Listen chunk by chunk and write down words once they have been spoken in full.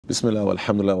Bismillah,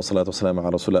 walhamdulillah, wa salatu wa salam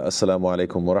ala rasulullah. Assalamu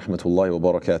alaikum wa rahmatullahi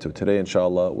wa barakatuh. Today,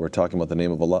 inshallah, we're talking about the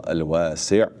name of Allah,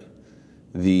 Al-Wasi',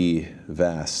 the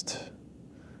vast.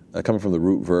 Coming from the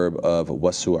root verb of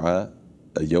wasu'a,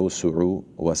 yawsu'u,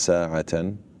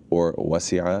 wasa'atan, or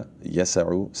wasi'a,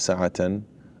 yasa'u, sa'atan,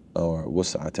 or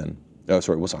wus'atan.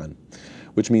 Wus'an.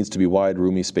 Which means to be wide,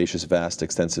 roomy, spacious, vast,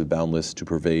 extensive, boundless, to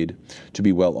pervade, to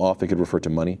be well off. It could refer to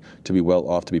money. To be well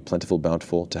off, to be plentiful,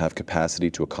 bountiful, to have capacity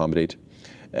to accommodate.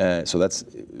 So that's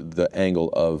the angle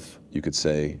of, you could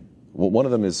say, well, one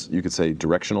of them is, you could say,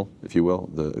 directional, if you will,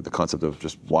 the concept of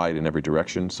just wide in every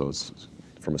direction, so it's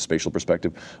from a spatial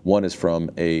perspective. One is from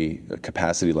a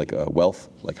capacity, like a wealth,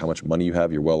 like how much money you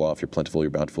have, you're well off, you're plentiful,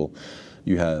 you're bountiful,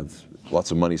 you have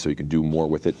lots of money so you can do more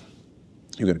with it,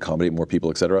 you can accommodate more people,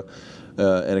 etc.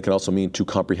 And it can also mean to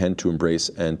comprehend, to embrace,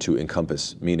 and to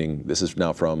encompass, meaning this is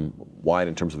now from wide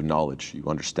in terms of knowledge. You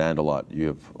understand a lot, you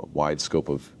have a wide scope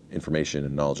of information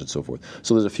and knowledge and so forth.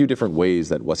 So there's a few different ways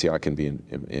that wasi'ah can be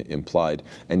implied,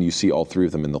 and you see all three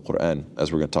of them in the Quran,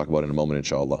 as we're going to talk about in a moment,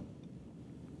 inshallah.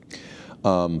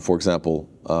 For example,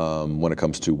 when it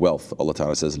comes to wealth, Allah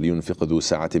Ta'ala says, لِيُنْفِقْ ذُو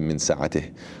سَعَةٍ مِّن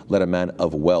سَعَتِهِ. Let a man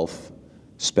of wealth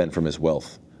spend from his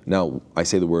wealth. Now, I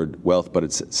say the word wealth, but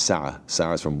it's sa'a.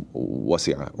 Sa'a is from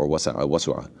wasi'a or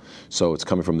wasu'a. So it's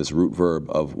coming from this root verb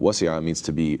of wasi'a, means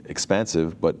to be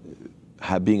expansive, but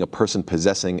being a person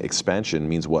possessing expansion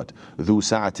means what? Dhu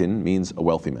sa'atin means a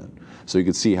wealthy man. So you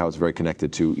can see how it's very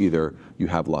connected to either you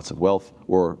have lots of wealth,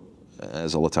 or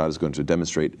as Allah Ta'ala is going to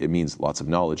demonstrate, it means lots of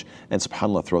knowledge. And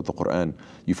subhanAllah, throughout the Quran,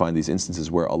 you find these instances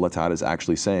where Allah Ta'ala is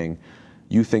actually saying,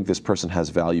 you think this person has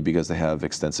value because they have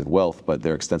extensive wealth, but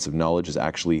their extensive knowledge is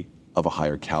actually of a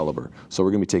higher caliber. So we're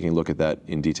going to be taking a look at that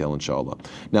in detail, inshallah.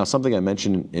 Now, something I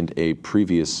mentioned in a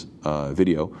previous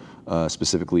video,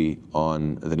 specifically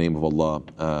on the name of Allah,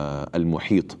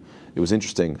 Al-Muhit. It was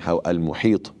interesting how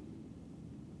Al-Muhit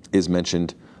is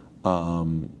mentioned,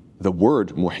 the word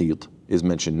Muhit is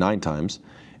mentioned 9 times,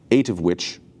 8 of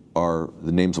which are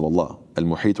the names of Allah.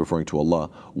 Al-Muhit referring to Allah,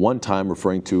 1 time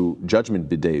referring to Judgment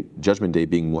Day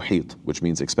being Muhit, which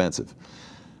means expansive.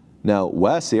 Now,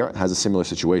 Wasi' has a similar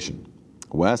situation.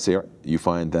 Wasi', you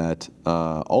find that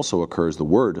also occurs, the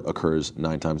word occurs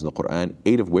 9 times in the Quran,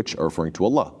 8 of which are referring to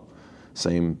Allah.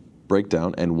 Same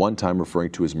breakdown, and 1 time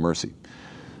referring to His mercy.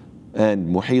 And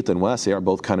Muhit and Wasi'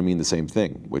 both kind of mean the same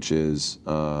thing, which is,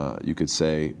 you could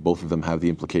say, both of them have the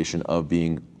implication of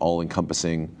being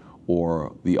all-encompassing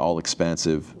or the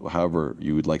all-expansive, however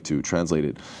you would like to translate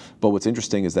it. But what's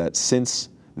interesting is that since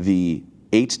the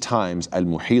 8 times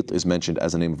Al-Muhit is mentioned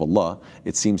as the name of Allah,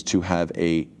 it seems to have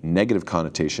a negative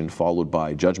connotation followed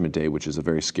by Judgment Day, which is a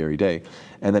very scary day.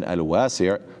 And then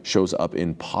Al-Wasi' shows up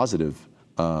in positive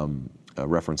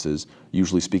references,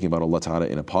 usually speaking about Allah Ta'ala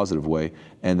in a positive way,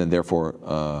 and then therefore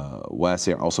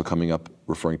Wasi' also coming up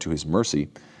referring to His mercy.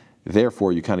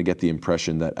 Therefore, you kind of get the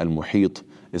impression that Al-Muhit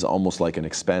is almost like an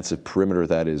expansive perimeter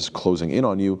that is closing in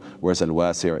on you, whereas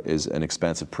Al-Wasi' is an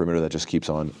expansive perimeter that just keeps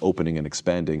on opening and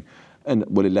expanding. And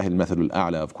وَلِلَّهِ الْمَثَلُ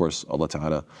الْأَعْلَى, of course, Allah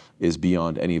Ta'ala is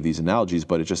beyond any of these analogies,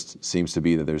 but it just seems to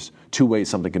be that there's 2 ways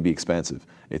something can be expansive.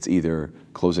 It's either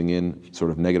closing in,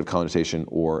 sort of negative connotation,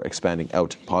 or expanding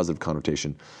out, positive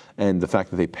connotation. And the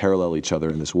fact that they parallel each other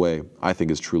in this way, I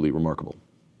think is truly remarkable.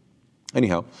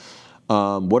 Anyhow,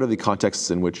 what are the contexts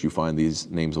in which you find these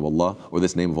names of Allah, or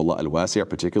this name of Allah, Al-Wasi'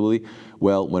 particularly?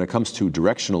 Well, when it comes to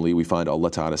directionally, we find Allah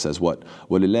Ta'ala says what?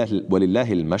 وَلِلَّهِ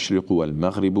الْمَشْرِقُ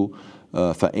وَالْمَغْرِبُ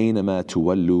فَأَيْنَمَا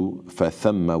تُوَلُّوا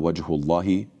فَثَمَّ وَجْهُ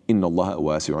اللَّهِ إِنَّ اللَّهَ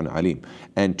وَاسِعٌ عَلِيمٌ.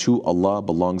 And to Allah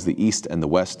belongs the east and the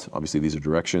west. Obviously, these are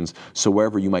directions. So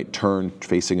wherever you might turn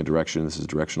facing a direction, this is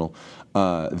directional,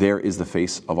 there is the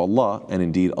face of Allah, and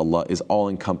indeed Allah is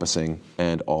all-encompassing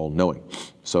and all-knowing.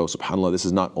 So subhanAllah, this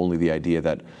is not only the idea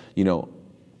that,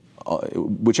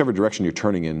 whichever direction you're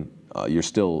turning in, you're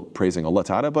still praising Allah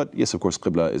Ta'ala, but yes, of course,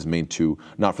 Qibla is made to,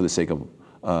 not for the sake of,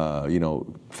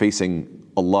 facing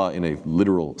Allah in a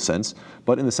literal sense,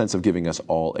 but in the sense of giving us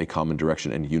all a common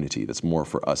direction and unity. That's more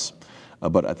for us.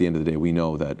 But at the end of the day, we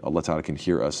know that Allah Ta'ala can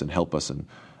hear us and help us and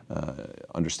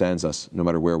understands us no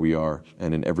matter where we are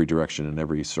and in every direction and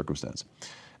every circumstance.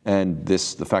 And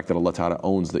the fact that Allah Ta'ala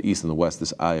owns the east and the west,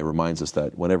 this ayah reminds us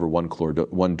that whenever one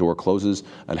door closes,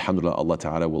 alhamdulillah, Allah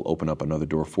Ta'ala will open up another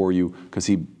door for you, because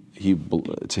to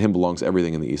Him belongs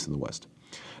everything in the east and the west.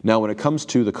 Now, when it comes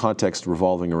to the context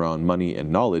revolving around money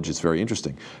and knowledge, it's very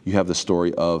interesting. You have the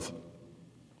story of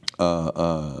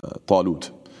Talut.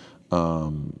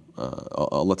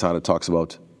 Allah Ta'ala talks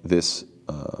about this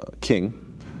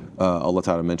king. Allah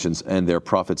Ta'ala mentions, and their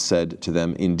prophet said to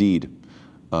them, indeed,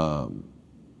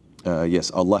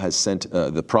 Yes, Allah has sent,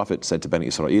 the Prophet said to Bani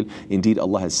Israel, indeed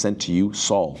Allah has sent to you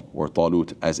Saul or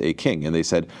Talut as a king. And they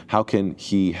said, how can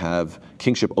he have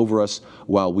kingship over us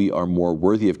while we are more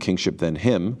worthy of kingship than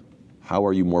him? How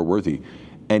are you more worthy?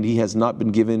 And he has not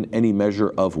been given any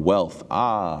measure of wealth.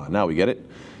 Now we get it.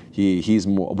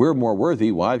 We're more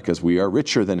worthy. Why? Because we are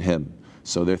richer than him.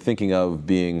 So they're thinking of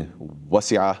being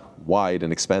wasi'ah, wide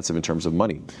and expansive in terms of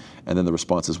money. And then the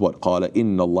response is what? قَالَ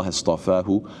إِنَّ اللَّهَ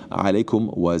اصْطَفَاهُ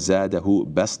عَلَيْكُمْ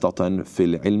وَزَادَهُ بَسْطَةً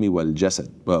فِي الْعِلْمِ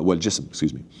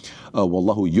وَالْجِسْمِ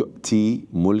وَاللَّهُ يُؤْتِي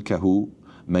مُلْكَهُ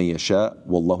مَنْ يَشَاءُ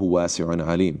وَاللَّهُ وَاسِعٌ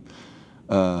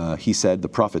عَلِيمٌ. He said, the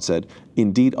Prophet said,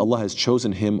 indeed Allah has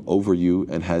chosen him over you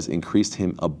and has increased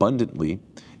him abundantly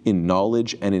in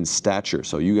knowledge and in stature.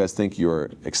 So you guys think your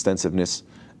extensiveness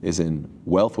is in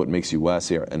wealth, what makes you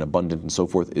wasi' and abundant and so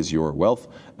forth is your wealth.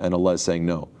 And Allah is saying,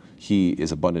 no, he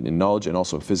is abundant in knowledge and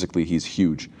also physically he's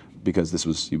huge because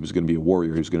he was going to be a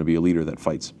warrior, he was going to be a leader that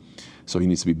fights. So he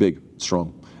needs to be big,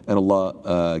 strong. And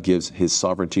Allah gives his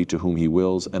sovereignty to whom he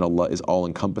wills, and Allah is all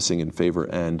encompassing in favor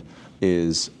and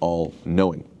is all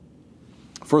knowing.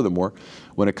 Furthermore,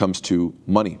 when it comes to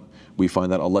money, we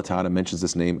find that Allah Ta'ala mentions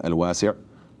this name Al-Wasi'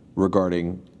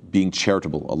 regarding being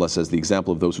charitable. Allah says the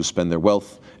example of those who spend their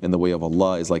wealth in the way of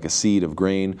Allah is like a seed of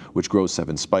grain which grows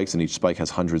 7 spikes, and each spike has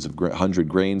 100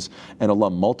 grains, and Allah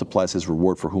multiplies his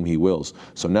reward for whom he wills.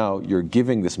 So now you're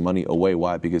giving this money away.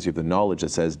 Why? Because you have the knowledge that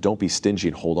says don't be stingy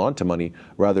and hold on to money,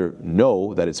 rather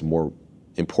know that it's more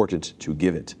important to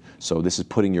give it. So this is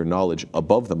putting your knowledge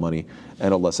above the money,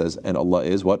 and Allah says, and Allah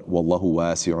is what? Wallahu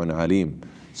wasi'un alim.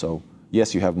 So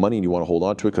yes, you have money and you want to hold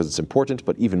on to it because it's important,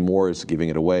 but even more is giving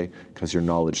it away because your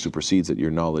knowledge supersedes it,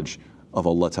 your knowledge of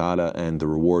Allah Ta'ala and the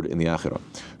reward in the akhirah.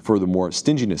 Furthermore,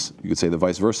 stinginess, you could say the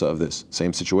vice versa of this,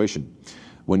 same situation.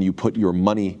 When you put your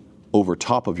money over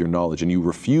top of your knowledge and you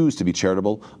refuse to be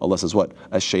charitable, Allah says what?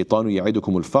 Ash-shaytanu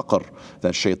ya'idukum al-faqr,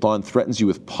 that shaitan threatens you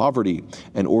with poverty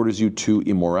and orders you to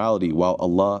immorality, while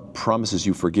Allah promises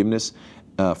you forgiveness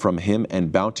from him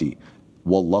and bounty.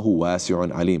 Wallahu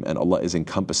wasi'un alim, and Allah is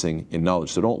encompassing in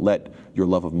knowledge. So don't let your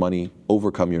love of money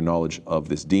overcome your knowledge of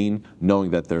this deen,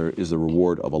 knowing that there is the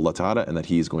reward of Allah Ta'ala and that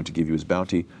He is going to give you His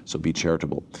bounty, so be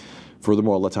charitable.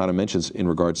 Furthermore, Allah Ta'ala mentions in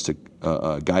regards to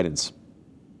guidance,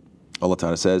 Allah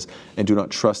Ta'ala says, and do not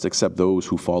trust except those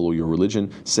who follow your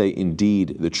religion. Say,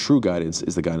 indeed, the true guidance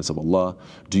is the guidance of Allah.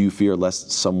 Do you fear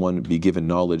lest someone be given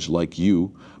knowledge like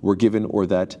you were given, or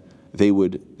that they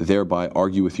would thereby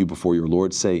argue with you before your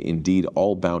Lord? Say, indeed,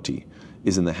 all bounty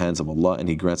is in the hands of Allah, and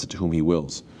He grants it to whom He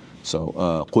wills. So,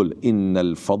 قُلْ إِنَّ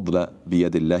الْفَضْلَ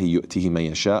بِيَدِ اللَّهِ يُؤْتِهِ مَنْ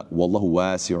يَشَاءُ وَاللَّهُ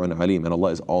وَاسِعٌ عَلِيمٌ, and Allah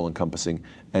is all-encompassing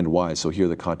and wise. So here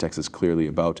the context is clearly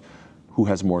about who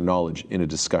has more knowledge in a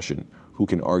discussion, who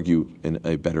can argue in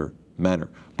a better manner.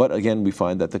 But again, we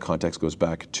find that the context goes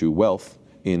back to wealth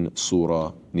in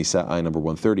Surah Nisa, ayah number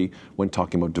 130, when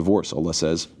talking about divorce. Allah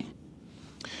says,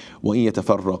 وَإِن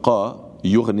يَتَفَرَّقَا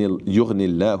يُغْنِ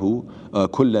اللَّهُ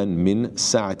كُلًّا مِّن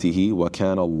سَعَتِهِ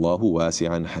وَكَانَ اللَّهُ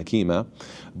وَاسِعًا حَكِيمًا.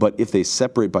 But if they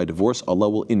separate by divorce, Allah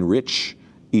will enrich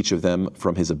each of them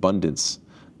from His abundance,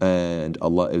 and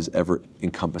Allah is ever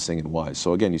encompassing and wise.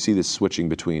 So again, you see this switching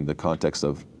between the context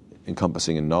of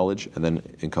encompassing in knowledge and then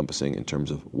encompassing in terms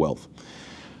of wealth.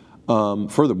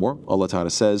 Furthermore, Allah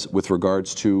Ta'ala says with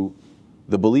regards to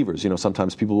the believers,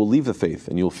 sometimes people will leave the faith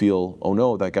and you'll feel, oh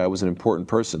no, that guy was an important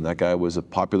person, that guy was a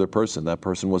popular person, that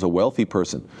person was a wealthy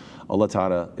person. Allah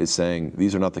Ta'ala is saying,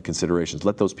 these are not the considerations.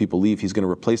 Let those people leave. He's going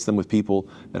to replace them with people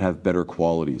that have better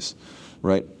qualities.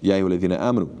 Right? Ya ayyuhalladhina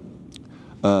amanu.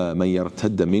 من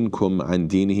يرتد منكم عن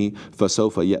دينه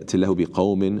فسوف يأتي له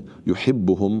بقوم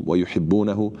يحبهم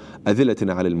ويحبونه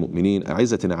أذلة على المؤمنين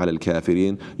أعزة على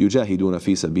الكافرين يجاهدون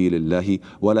في سبيل الله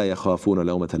ولا يخافون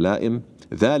لومة لائم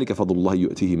ذلك فضل الله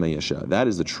يؤتيه من يشاء. That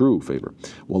is the true favor.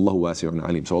 والله واسع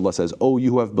عليم. So Allah says, oh,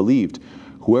 you who have believed,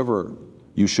 whoever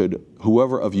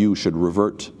of you should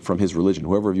revert from his religion,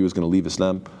 whoever of you is going to leave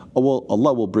Islam,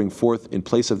 Allah will bring forth in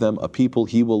place of them a people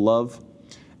He will love,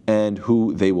 and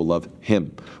who they will love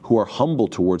Him, who are humble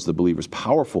towards the believers,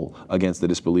 powerful against the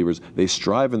disbelievers. They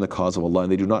strive in the cause of Allah,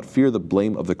 and they do not fear the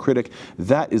blame of the critic.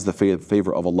 That is the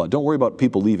favor of Allah. Don't worry about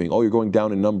people leaving. Oh, you're going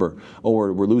down in number. Oh,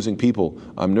 we're losing people.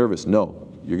 I'm nervous. No,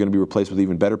 you're going to be replaced with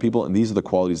even better people, and these are the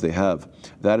qualities they have.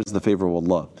 That is the favor of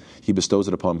Allah. He bestows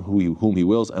it upon whom He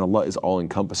wills, and Allah is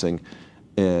all-encompassing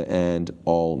and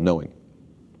all-knowing.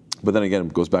 But then again,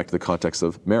 it goes back to the context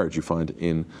of marriage. You find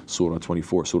in Surah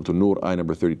 24, Surah An-Nur, ayah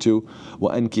number 32,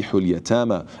 وَأَنْكِحُوا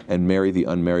الْيَتَامَى, and marry the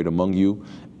unmarried among you,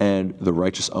 and the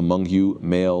righteous among you,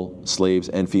 male slaves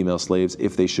and female slaves,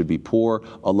 if they should be poor,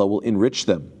 Allah will enrich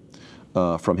them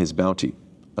from His bounty.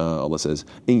 Allah says,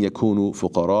 إِن يَكُونُوا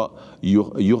فُقَرَاء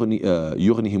يُغْنِهِمُ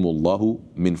اللَّهُ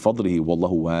مِنْ فَضْلِهِ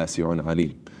وَاللَّهُ وَاسِعٌ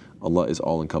عَلِيمٌ. Allah is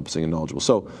all-encompassing and knowledgeable.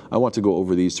 So I want to go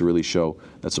over these to really show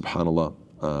that, subhanAllah,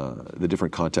 the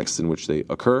different contexts in which they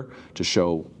occur, to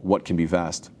show what can be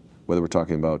vast, whether we're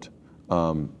talking about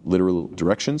literal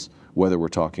directions, whether we're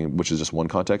talking, which is just one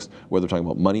context, whether we're talking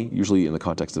about money, usually in the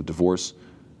context of divorce,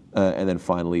 and then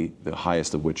finally the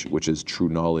highest of which is true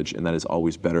knowledge, and that is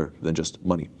always better than just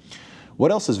money. What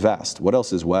else is vast? What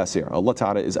else is wasi'? Allah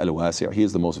Ta'ala is Al-Wasi', He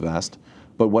is the most vast.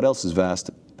 But what else is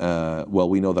vast? Well,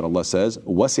 we know that Allah says,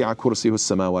 وَسِعَ كُرْسِيهُ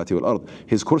السَّمَاوَاتِ وَالْأَرْضِ.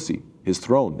 His kursi, His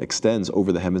throne, extends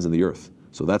over the heavens and the earth.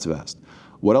 So that's vast.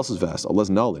 What else is vast? Allah's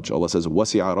knowledge. Allah says,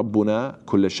 وَسِعَ رَبُّنَا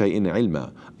كُلَّ شَيْءٍ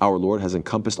عِلْمًا. Our Lord has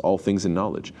encompassed all things in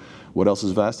knowledge. What else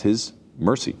is vast? His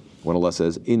mercy. When Allah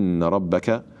says, إِنَّ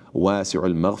رَبَّكَ وَاسِعُ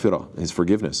الْمَغْفِرَةِ. His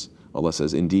forgiveness. Allah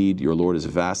says, indeed, your Lord is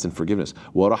vast in forgiveness.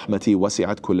 وَرَحْمَتِي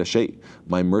وَسِعَتْ كُلَّ شَيْءٍ.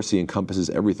 My mercy encompasses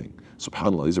everything.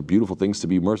 SubhanAllah, these are beautiful things to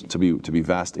be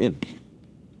vast in.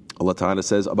 Allah Ta'ala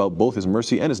says about both His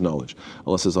mercy and His knowledge.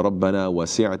 Allah says, رَبَّنَا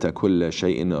وَسِعْتَ كُلَّ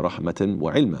شَيْءٍ رَحْمَةً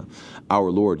وَعِلْمًا.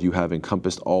 Our Lord, you have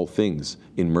encompassed all things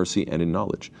in mercy and in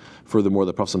knowledge. Furthermore,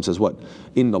 the Prophet says what?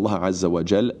 إِنَّ اللَّهَ عَزَّ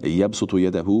وَجَلَّ يَبْسُطُ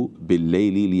يَدَهُ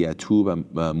بِاللَّيْلِ لِيَتُوبَ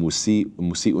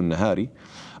مُسِيءُ النَّهَارِ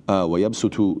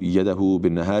ويبسط يده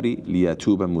بالنهار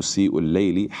ليتوب مسيء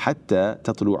الليل حتى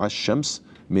تطلع الشمس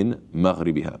من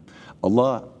مغربها.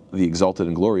 Allah, the exalted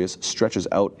and glorious, stretches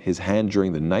out His hand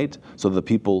during the night so that the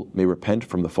people may repent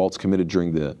from the faults committed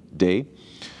during the day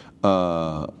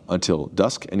until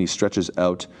dusk, and He stretches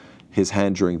out His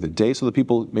hand during the day so the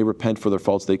people may repent for their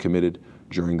faults they committed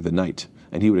during the night.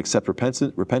 And He would accept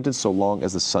repentance so long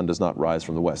as the sun does not rise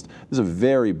from the west. This is a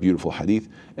very beautiful hadith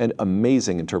and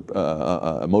amazing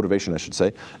motivation, I should say.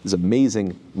 This is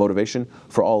amazing motivation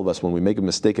for all of us. When we make a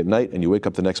mistake at night and you wake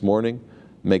up the next morning,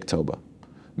 make tawbah.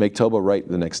 Make tawbah right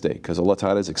the next day, because Allah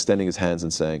Ta'ala is extending His hands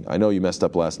and saying, I know you messed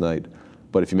up last night,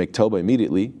 but if you make tawbah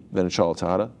immediately, then inshallah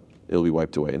ta'ala, it'll be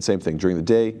wiped away. And same thing, during the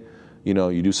day,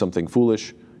 you do something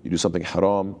foolish, you do something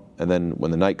haram, and then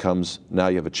when the night comes, now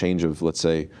you have a change of, let's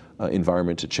say,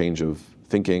 environment, a change of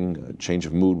thinking, a change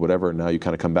of mood, whatever. Now you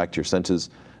kind of come back to your senses.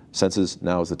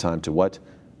 Now is the time to what?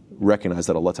 Recognize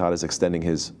that Allah Ta'ala is extending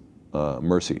His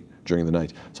mercy during the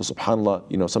night. So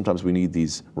subhanAllah, sometimes we need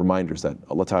these reminders that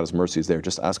Allah Ta'ala's mercy is there.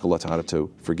 Just ask Allah Ta'ala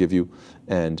to forgive you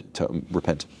and to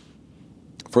repent.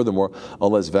 Furthermore,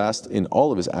 Allah is vast in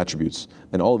all of His attributes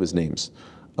and all of His names.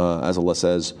 As Allah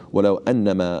says, وَلَوْ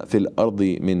أَنَّمَا فِي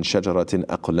الْأَرْضِ مِنْ شَجَرَةٍ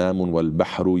أَقْلَامٌ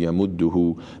وَالْبَحْرُ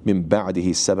يَمُدُّهُ مِنْ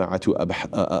بَعْدِهِ سَبْعَةُ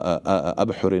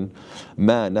أَبْحُرٍ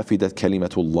مَا نَفِدَتْ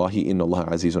كَلِمَةُ اللَّهِ إِنَّ اللَّهَ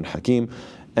عَزِيزٌ حَكِيمٌ.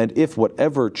 And if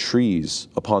whatever trees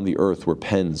upon the earth were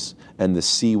pens, and the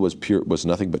sea was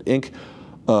nothing but ink,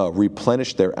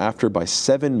 replenished thereafter by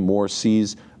 7 more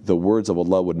seas, the words of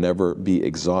Allah would never be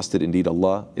exhausted. Indeed,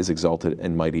 Allah is exalted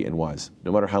and mighty and wise.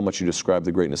 No matter how much you describe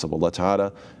the greatness of Allah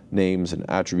Ta'ala, names and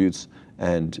attributes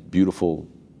and beautiful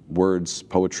words,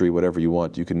 poetry, whatever you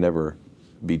want, you can never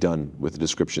be done with the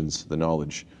descriptions, the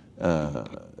knowledge of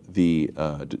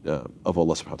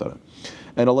Allah Subhanahu wa Ta'ala.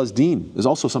 And Allah's deen is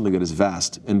also something that is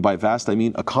vast. And by vast, I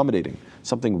mean accommodating.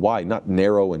 Something wide, not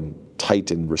narrow and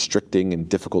tight and restricting and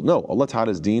difficult. No, Allah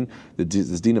Ta'ala's deen,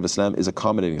 this deen of Islam, is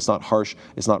accommodating. It's not harsh,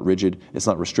 it's not rigid, it's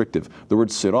not restrictive. The word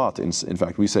sirat, in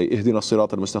fact, we say, Ihdina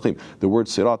sirat al-mustaqim. The word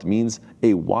sirat means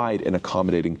a wide and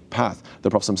accommodating path. The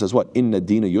Prophet says what? Inna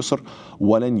dina yusr,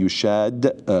 walan yushad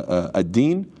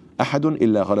ad-deen ahadun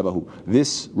illa ghalabahu.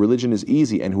 This religion is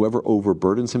easy, and whoever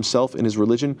overburdens himself in his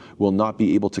religion will not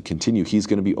be able to continue. He's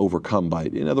going to be overcome by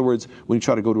it. In other words, when you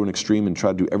try to go to an extreme and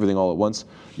try to do everything all at once,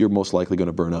 you're most likely going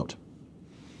to burn out.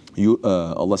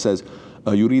 Allah says,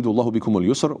 يُرِيدُ اللَّهُ بِكُمُ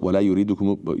الْيُسْرَ وَلَا يُرِيدُ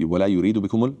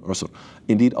بِكُمُ الْعُسْرَ.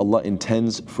 Indeed, Allah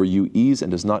intends for you ease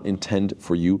and does not intend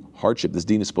for you hardship. This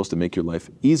deen is supposed to make your life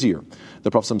easier.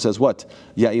 The Prophet says what?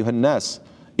 يَا أَيُّهَا النَّاسِ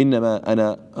إِنَّمَا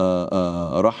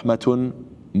أَنَا رَحْمَةٌ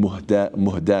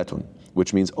مُهْدَاتٌ,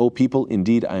 which means, O people,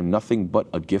 indeed I am nothing but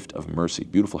a gift of mercy.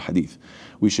 Beautiful hadith.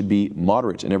 We should be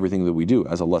moderate in everything that we do.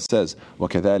 As Allah says,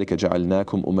 وَكَذَلِكَ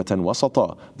جَعَلْنَاكُمْ أُمَّةً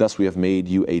وَسَطًا. Thus we have made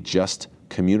you a just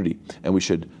community. And we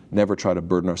should never try to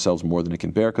burden ourselves more than it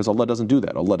can bear, because Allah doesn't do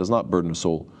that. Allah does not burden a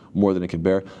soul more than it can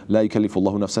bear. لَا يُكَلِّفُ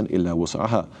اللَّهُ نَفْسًا إِلَّا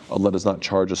وُسْعَهَا. Allah does not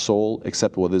charge a soul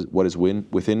except what is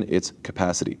within its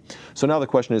capacity. So now the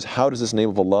question is, how does this name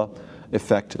of Allah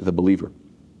affect the believer?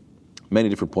 Many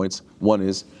different points. One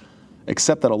is,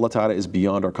 accept that Allah Ta'ala is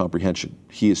beyond our comprehension.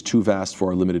 He is too vast for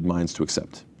our limited minds to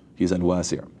accept. He is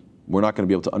Al-Wasi'. We're not going to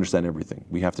be able to understand everything.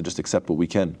 We have to just accept what we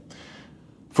can.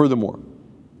 Furthermore,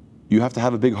 you have to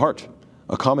have a big heart,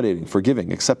 accommodating,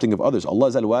 forgiving, accepting of others. Allah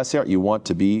is Al-Wasi'. You want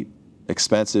to be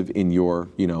expansive in your,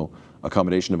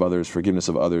 accommodation of others, forgiveness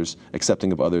of others,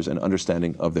 accepting of others, and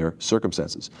understanding of their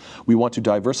circumstances. We want to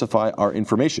diversify our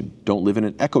information. Don't live in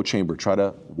an echo chamber. Try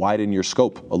to widen your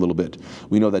scope a little bit.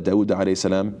 We know that Dawood alayhi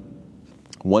salam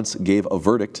once gave a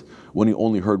verdict when he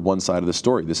only heard one side of the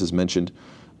story. This is mentioned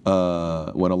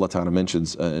when Allah Ta'ala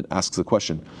mentions and asks the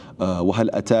question,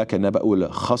 وَهَلْ أَتَاكَ نَبَأُ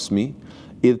الْخَصْمِ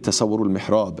إِذْ تَصَوَّرُوا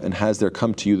الْمِحْرَابِ, and has there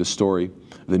come to you the story,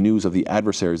 the news of the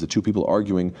adversaries, the two people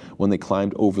arguing when they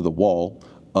climbed over the wall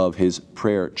of his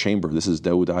prayer chamber. This is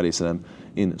Dawood alayhi salam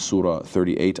in Surah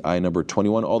 38, ayah number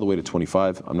 21, all the way to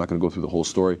 25. I'm not going to go through the whole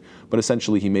story, but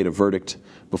essentially he made a verdict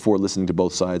before listening to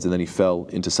both sides, and then he fell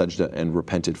into sajda and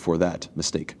repented for that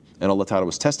mistake. And Allah Ta'ala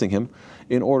was testing him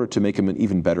in order to make him an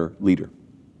even better leader.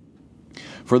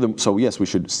 So yes, we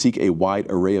should seek a wide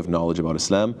array of knowledge about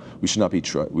Islam. We should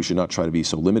not try to be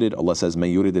so limited. Allah says,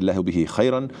 "Man yuridillahu bihi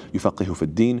khayran yufaqihu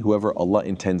fid din." Whoever Allah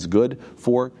intends good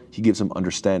for, He gives him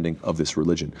understanding of this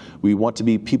religion. We want to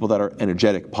be people that are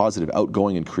energetic, positive,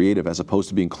 outgoing, and creative, as opposed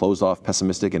to being closed off,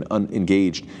 pessimistic, and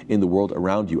unengaged in the world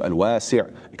around you.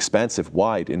 Al-Wasi', expansive,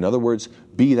 wide. In other words,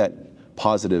 be that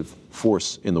positive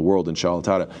force in the world, inshallah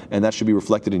ta'ala, and that should be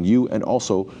reflected in you and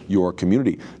also your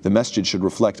community. The masjid should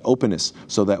reflect openness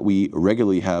so that we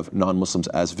regularly have non-Muslims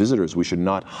as visitors. We should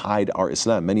not hide our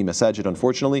Islam. Many masajid,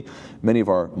 unfortunately, many of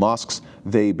our mosques,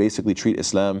 they basically treat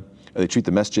they treat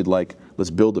the masjid like,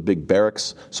 let's build a big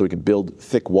barracks so we can build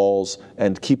thick walls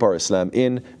and keep our Islam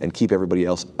in and keep everybody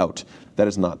else out. That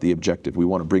is not the objective. We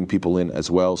want to bring people in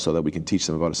as well so that we can teach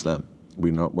them about Islam.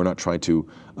 We're not trying to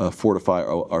fortify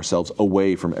ourselves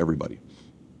away from everybody.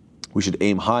 We should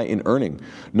aim high in earning,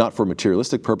 not for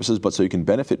materialistic purposes, but so you can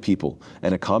benefit people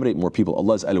and accommodate more people.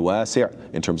 Allah is Al-Wasi'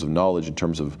 in terms of knowledge, in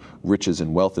terms of riches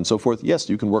and wealth and so forth. Yes,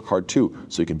 you can work hard too,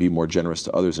 so you can be more generous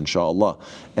to others, inshallah.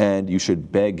 And you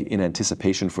should beg in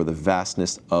anticipation for the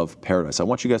vastness of paradise. I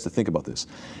want you guys to think about this.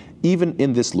 Even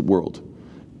in this world,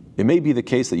 it may be the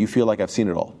case that you feel like I've seen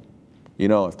it all.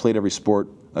 I've played every sport,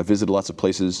 I've visited lots of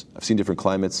places, I've seen different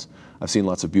climates, I've seen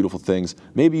lots of beautiful things.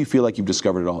 Maybe you feel like you've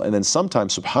discovered it all. And then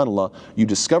sometimes, subhanAllah, you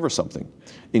discover something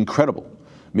incredible.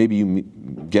 Maybe you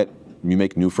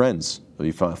make new friends, or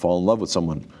you fall in love with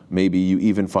someone. Maybe you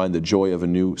even find the joy of a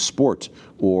new sport,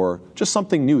 or just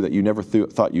something new that you never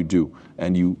thought you'd do,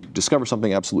 and you discover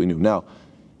something absolutely new. Now,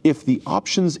 if the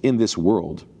options in this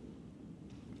world,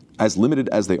 as limited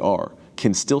as they are,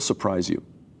 can still surprise you,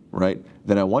 right?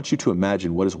 Then I want you to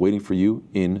imagine what is waiting for you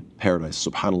in paradise.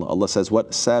 SubhanAllah. Allah says, what?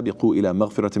 سَابِقُوا إِلَى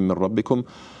مَغْفِرَةٍ مِّن رَبِّكُمْ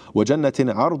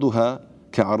وَجَنَّةٍ عَرْضُهَا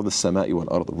كَعَرْضِ السَّمَاءِ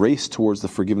وَالْأَرْضِ. Race towards the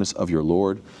forgiveness of your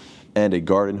Lord, and a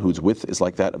garden whose width is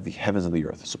like that of the heavens and the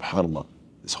earth. SubhanAllah.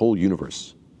 This whole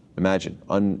universe. Imagine,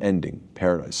 unending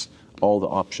paradise. All the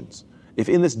options. If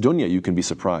in this dunya you can be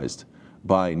surprised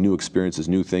by new experiences,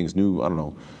 new things,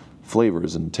 new,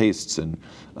 flavors and tastes and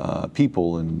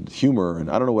people and humor and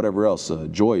whatever else,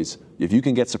 joys. If you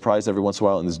can get surprised every once in a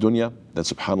while in this dunya, then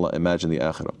subhanAllah, imagine the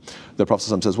akhirah. The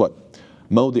Prophet says what?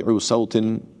 مَوْضِعُ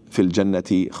صَوْتٍ فِي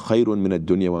الْجَنَّةِ خَيْرٌ مِنَ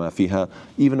الدُّنْيَا وَمَا فِيهَا.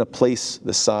 Even a place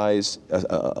the size,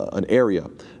 an area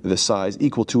the size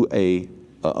equal to a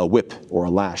whip or a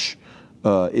lash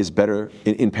is better,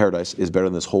 in paradise, is better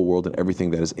than this whole world and everything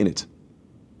that is in it.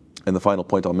 And the final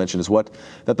point I'll mention is what?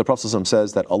 That the Prophet ﷺ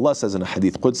says that Allah says in a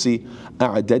hadith Qudsi,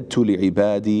 أَعْدَدْتُ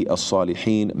لِعِبَادِي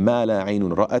الصَّالِحِينَ مَا لَا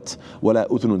عَيْنٌ رَأَتْ وَلَا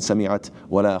أُذُنٌ سَمِعَتْ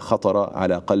وَلَا خَطَرَ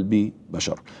عَلَى قَلْبِ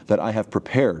بَشَرٍ. That I have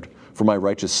prepared for my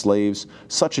righteous slaves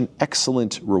such an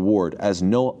excellent reward as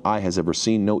no eye has ever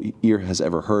seen, no ear has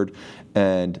ever heard,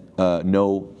 and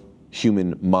no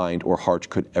human mind or heart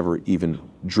could ever even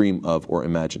dream of or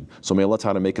imagine. So may Allah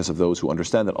Ta'ala make us of those who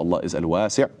understand that Allah is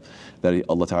Al-Wasi', that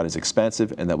Allah Ta'ala is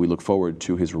expansive, and that we look forward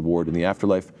to His reward in the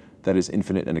afterlife that is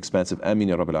infinite and expansive. Ameen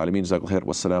ya Rabbil Alameen. Jazakallahu khair.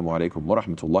 Wassalamu alaikum wa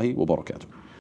rahmatullahi wa barakatuh.